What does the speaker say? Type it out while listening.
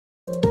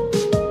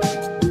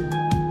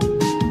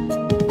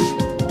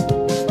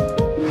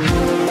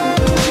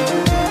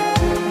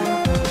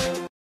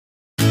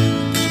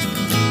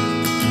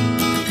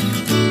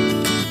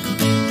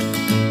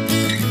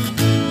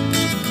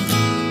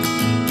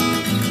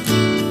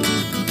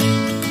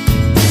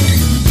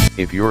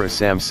If you're a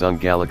Samsung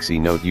Galaxy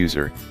Note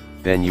user,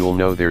 then you'll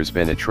know there's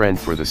been a trend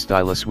for the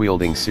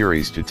stylus-wielding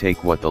series to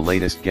take what the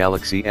latest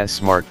Galaxy S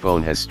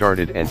smartphone has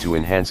started and to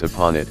enhance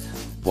upon it,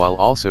 while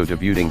also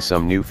debuting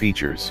some new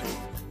features.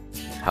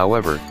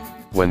 However,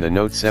 when the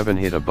Note 7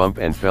 hit a bump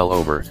and fell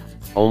over,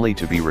 only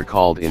to be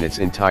recalled in its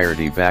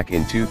entirety back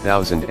in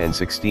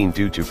 2016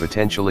 due to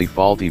potentially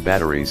faulty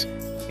batteries,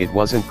 it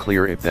wasn't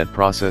clear if that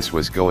process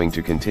was going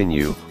to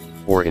continue,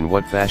 or in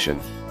what fashion.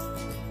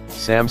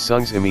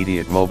 Samsung's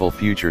immediate mobile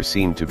future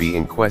seemed to be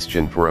in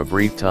question for a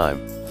brief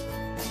time.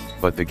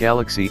 But the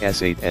Galaxy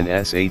S8 and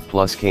S8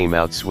 Plus came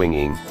out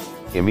swinging,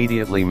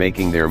 immediately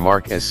making their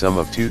mark as some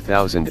of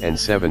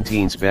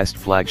 2017's best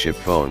flagship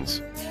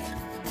phones.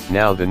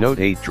 Now the Note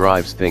 8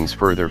 drives things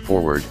further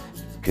forward,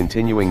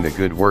 continuing the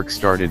good work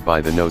started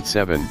by the Note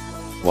 7,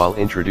 while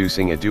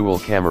introducing a dual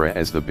camera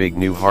as the big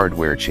new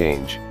hardware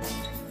change.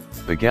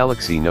 The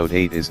Galaxy Note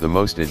 8 is the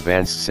most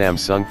advanced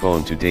Samsung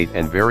phone to date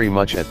and very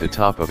much at the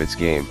top of its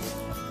game.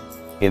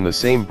 In the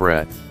same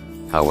breath,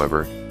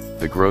 however,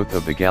 the growth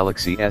of the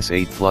Galaxy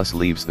S8 Plus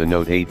leaves the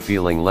Note 8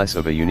 feeling less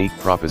of a unique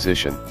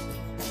proposition.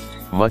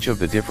 Much of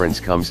the difference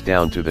comes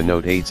down to the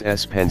Note 8's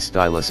S Pen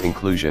stylus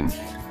inclusion,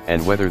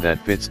 and whether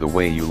that fits the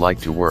way you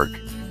like to work.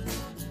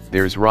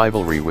 There's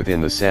rivalry within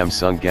the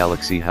Samsung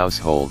Galaxy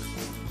household.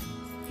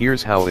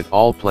 Here's how it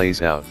all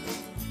plays out.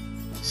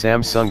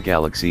 Samsung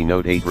Galaxy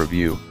Note 8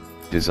 review,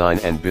 design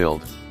and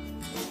build.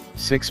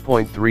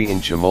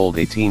 6.3-inch AMOLED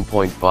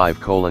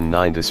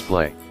 18.5:9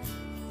 display.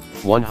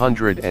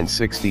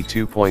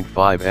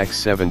 162.5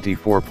 x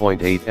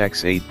 74.8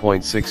 x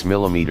 8.6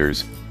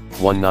 mm,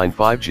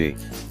 195G.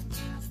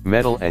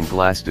 Metal and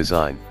glass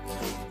design.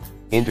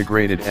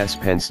 Integrated S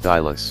Pen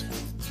stylus.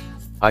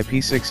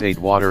 IP68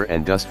 water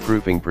and dust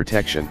proofing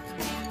protection.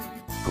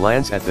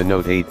 Glance at the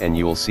Note 8 and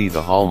you'll see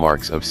the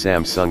hallmarks of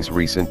Samsung's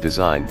recent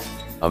design,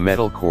 a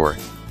metal core,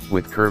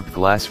 with curved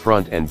glass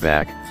front and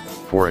back,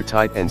 for a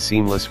tight and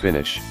seamless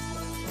finish.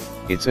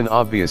 It's an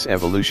obvious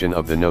evolution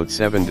of the Note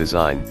 7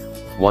 design,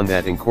 one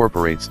that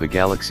incorporates the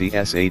Galaxy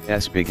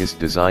S8's biggest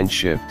design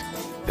shift,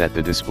 that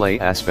the display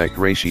aspect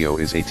ratio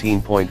is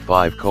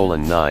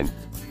 18.5:9,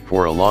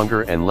 for a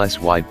longer and less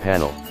wide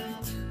panel.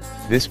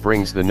 This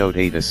brings the Note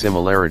 8 a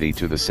similarity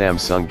to the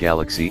Samsung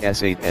Galaxy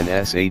S8 and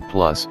S8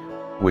 Plus,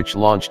 which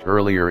launched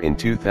earlier in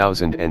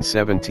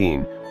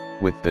 2017,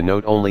 with the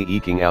Note only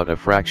eking out a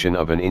fraction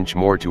of an inch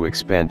more to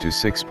expand to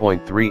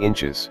 6.3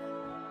 inches.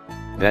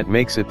 That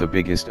makes it the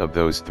biggest of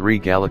those three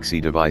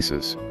Galaxy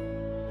devices.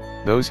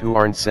 Those who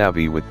aren't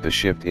savvy with the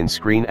shift in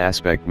screen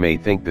aspect may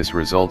think this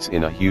results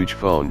in a huge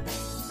phone,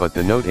 but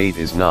the Note 8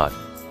 is not.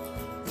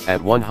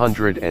 At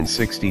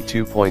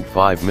 162.5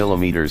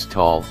 mm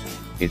tall,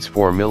 it's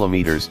 4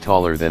 mm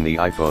taller than the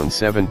iPhone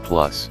 7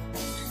 Plus.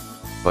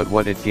 But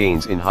what it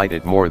gains in height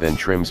it more than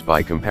trims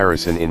by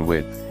comparison in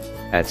width.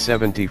 At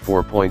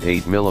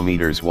 74.8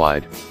 mm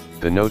wide,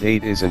 the Note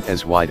 8 isn't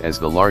as wide as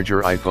the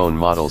larger iPhone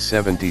model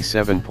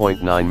 77.9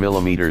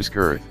 mm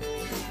girth.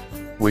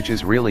 Which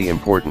is really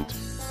important.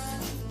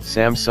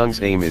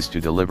 Samsung's aim is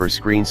to deliver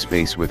screen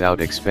space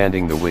without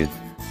expanding the width,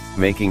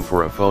 making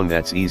for a phone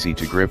that's easy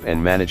to grip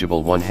and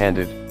manageable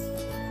one-handed.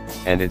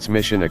 And it's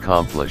mission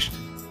accomplished.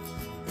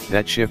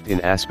 That shift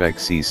in aspect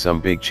sees some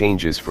big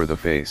changes for the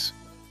face.